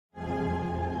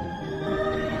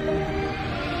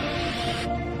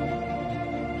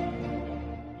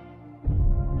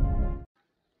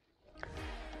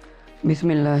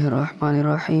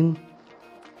Bismillahirrahmanirrahim.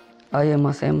 I am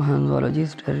a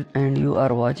zoologist and you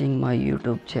are watching my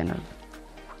YouTube channel.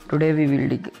 Today we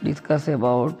will discuss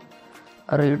about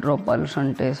a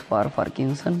retropulsion test for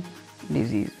Parkinson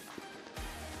disease.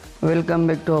 Welcome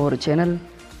back to our channel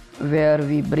where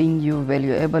we bring you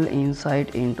valuable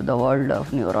insight into the world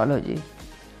of neurology.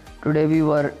 Today we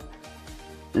were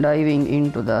diving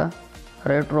into the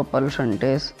retropulsion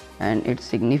test and its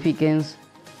significance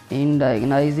in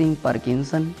diagnosing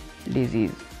Parkinson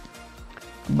disease.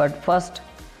 But first,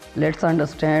 let's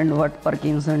understand what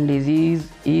Parkinson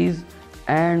disease is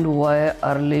and why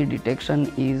early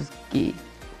detection is key.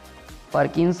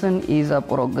 Parkinson is a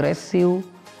progressive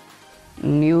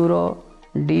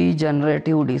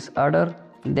neurodegenerative disorder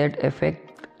that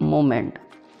affects movement.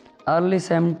 Early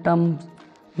symptoms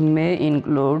may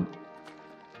include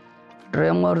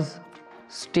tremors,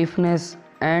 stiffness,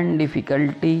 and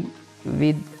difficulty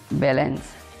with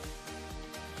balance.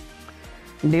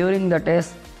 During the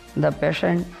test, the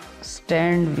patient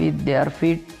stands with their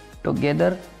feet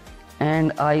together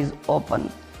and eyes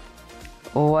open,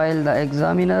 while the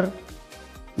examiner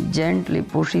gently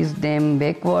pushes them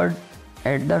backward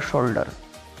at the shoulders.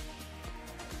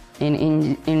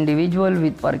 In individuals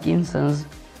with Parkinson's,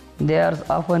 there is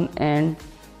often an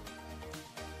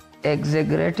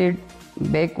exaggerated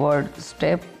backward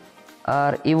step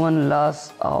or even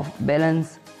loss of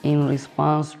balance in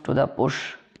response to the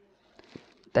push.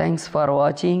 Thanks for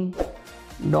watching.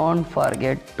 Don't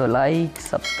forget to like,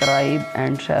 subscribe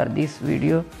and share this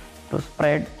video to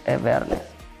spread awareness.